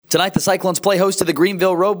Tonight, the Cyclones play host to the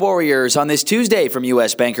Greenville Road Warriors on this Tuesday from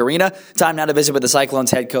U.S. Bank Arena. Time now to visit with the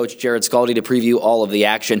Cyclones head coach Jarrod Skalde to preview all of the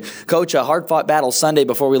action. Coach, a hard-fought battle Sunday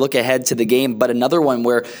before we look ahead to the game, but another one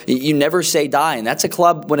where you never say die, and that's a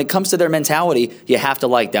club, when it comes to their mentality, you have to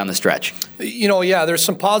like down the stretch. There's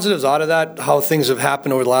some positives out of that, how things have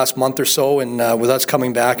happened over the last month or so, and with us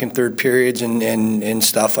coming back in third periods and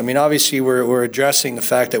stuff. I mean, obviously, we're addressing the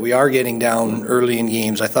fact that we are getting down early in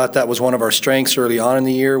games. I thought that was one of our strengths early on in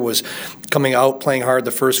the year, was coming out, playing hard the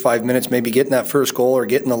first 5 minutes, maybe getting that first goal or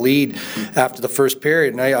getting the lead after the first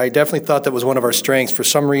period. And I definitely thought that was one of our strengths. For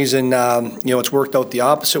some reason, it's worked out the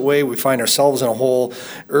opposite way. We find ourselves in a hole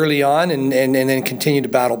early on and then continue to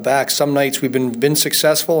battle back. Some nights we've been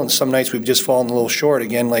successful, and some nights we've just fallen a little short.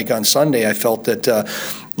 Again, like on Sunday, I felt that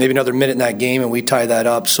maybe another minute in that game and we tie that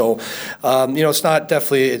up. So,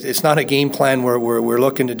 it's not a game plan where we're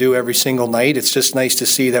looking to do every single night. It's just nice to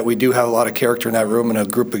see that we do have a lot of character in that room and a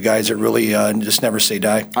group of guys that really just never say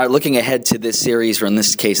die. All right, looking ahead to this series, or in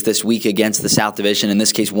this case, this week against the South Division, in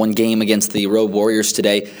this case, one game against the Road Warriors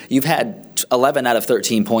today, you've had 11 out of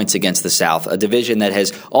 13 points against the South, a division that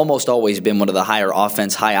has almost always been one of the higher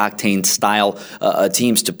offense, high-octane style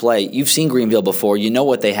teams to play. You've seen Greenville before. You know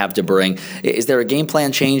what they have to bring. Is there a game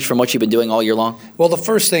plan change from what you've been doing all year long? Well, the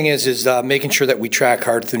first thing is making sure that we track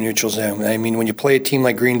hard through neutral zone. I mean, when you play a team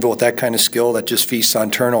like Greenville with that kind of skill that just feasts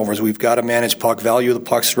on turnovers, we've got to manage puck, value the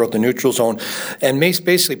pucks throughout the neutral zone, and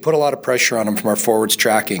basically put a lot of pressure on them from our forwards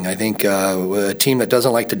tracking. I think a team that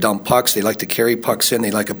doesn't like to dump pucks, they like to carry pucks in,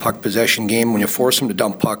 they like a puck possession game. When you force them to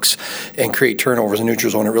dump pucks and create turnovers in the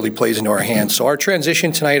neutral zone, it really plays into our hands. So our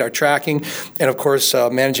transition tonight, our tracking, and of course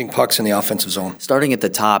managing pucks in the offensive zone. Starting at the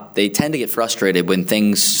top, they tend to get frustrated when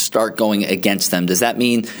things start going against them. Does that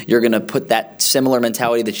mean you're going to put that similar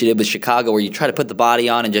mentality that you did with Chicago, where you try to put the body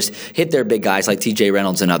on and just hit their big guys like TJ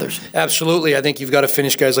Reynolds and others? Absolutely. I think you've got to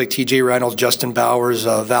finish guys like TJ Reynolds, Justin Bowers,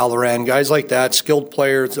 Valoran, guys like that, skilled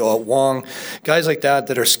players, Wong, guys like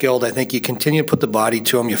that are skilled. I think you continue to put the body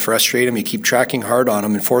to them, you frustrate them, you keep tracking hard on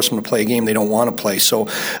them and force them to play a game they don't want to play. So,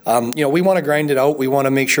 we want to grind it out. We want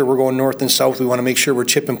to make sure we're going north and south. We want to make sure we're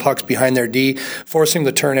chipping pucks behind their D, forcing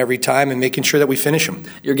the turn every time and making sure that we finish them.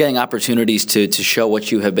 You're getting opportunities to show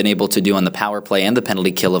what you have been able to do on the power play and the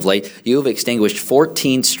penalty kill of late. You have extinguished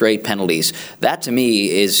 14 straight penalties. That, to me,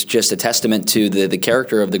 is just a testament to the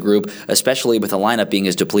character of the group, especially with the lineup being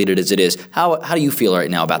as depleted as it is. How do you feel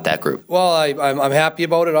right now about that group? Well, I'm happy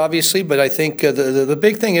about it, obviously, but I think the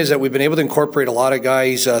big thing is that we've been able to incorporate a lot of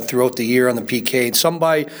guys throughout the year on the PK, some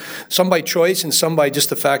by choice and some by just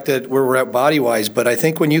the fact that we're at body-wise. But I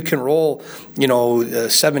think when you can roll,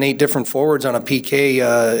 7-8 different forwards on a PK,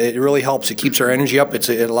 it really helps. It keeps our energy up. It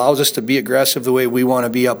allows us to be aggressive the way we want to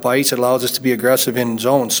be up ice. It allows us to be aggressive in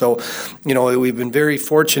zone. So, we've been very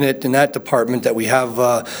fortunate in that department that we have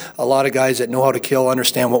a lot of guys that know how to kill,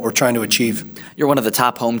 understand what we're trying to achieve. You're one of the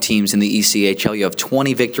top home teams in the ECHL. You have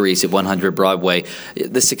 20 victories at 100 Broadway.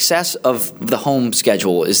 The success of the home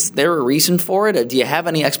schedule, is there a reason for it? Do you have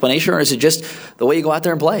any explanation, or is it just the way you go out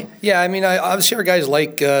there and play? Yeah, I mean, obviously our guys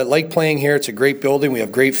like playing here. It's a great building. We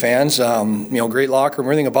have great fans, great locker room,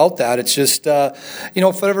 everything about that. It's just, for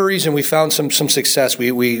whatever reason, we found some success.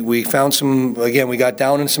 We found some, again, we got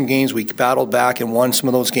down in some games. We battled back and won some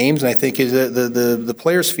of those games, and I think the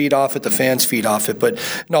players feed off it, the fans feed off it. But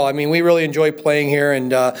no, I mean, we really enjoy playing here,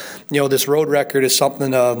 and, this road record is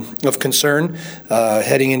something of concern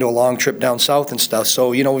heading into a long trip down south and stuff. So,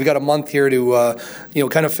 we've got a month here to,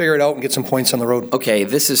 kind of figure it out and get some points on the road. Okay,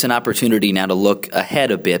 this is an opportunity now to look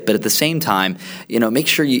ahead a bit, but at the same time, make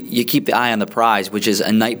sure you keep the eye on the prize, which is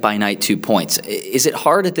a night-by-night 2 points. Is it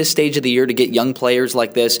hard at this stage of the year to get young players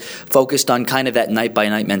like this focused on kind of that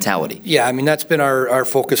night-by-night mentality? Yeah, I mean, that's been our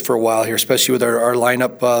focus for a while here, especially with our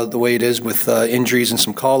lineup the way it is with injuries and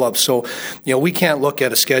some call-ups. So, we can't look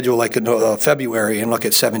at a schedule like February and look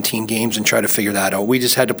at 17 games and try to figure that out. We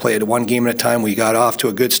just had to play it one game at a time. We got off to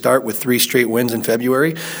a good start with 3 straight wins in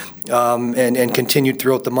February. And continued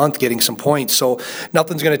throughout the month getting some points. So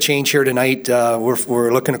nothing's going to change here tonight.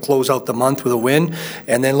 We're looking to close out the month with a win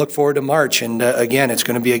and then look forward to March. And again, it's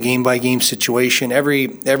going to be a game-by-game situation.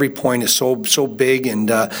 Every point is so big,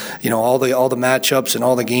 and all the matchups and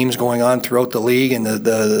all the games going on throughout the league and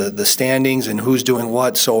the standings and who's doing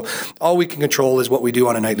what. So all we can control is what we do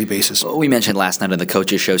on a nightly basis. We mentioned last night on the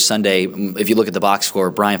Coaches Show Sunday, if you look at the box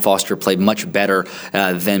score, Brian Foster played much better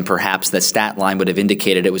than perhaps the stat line would have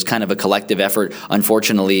indicated. It was kind kind of a collective effort,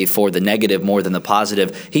 unfortunately, for the negative more than the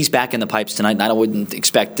positive. He's back in the pipes tonight, and I wouldn't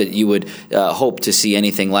expect that you would hope to see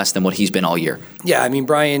anything less than what he's been all year. Yeah, I mean,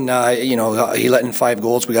 Brian, he let in 5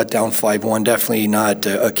 goals. We got down 5-1. Definitely not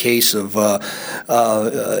a case of, a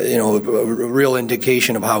real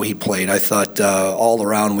indication of how he played. I thought all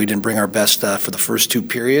around we didn't bring our best for the first 2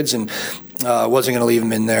 periods, and wasn't going to leave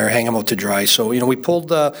him in there, hang him out to dry. So we pulled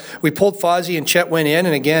Fozzie, and Chet went in,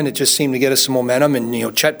 and again it just seemed to get us some momentum.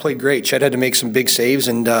 And Chet played great. Chet had to make some big saves,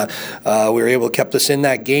 and we were able to keep us in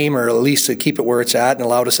that game, or at least to keep it where it's at, and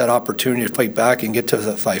allowed us that opportunity to fight back and get to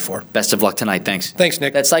the 5-4. Best of luck tonight. Thanks. Thanks,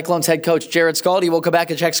 Nick. That's Cyclones head coach Jarrod Skalde. We'll go back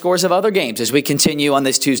and check scores of other games as we continue on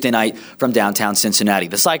this Tuesday night from downtown Cincinnati.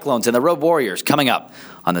 The Cyclones and the Road Warriors coming up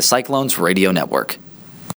on the Cyclones Radio Network.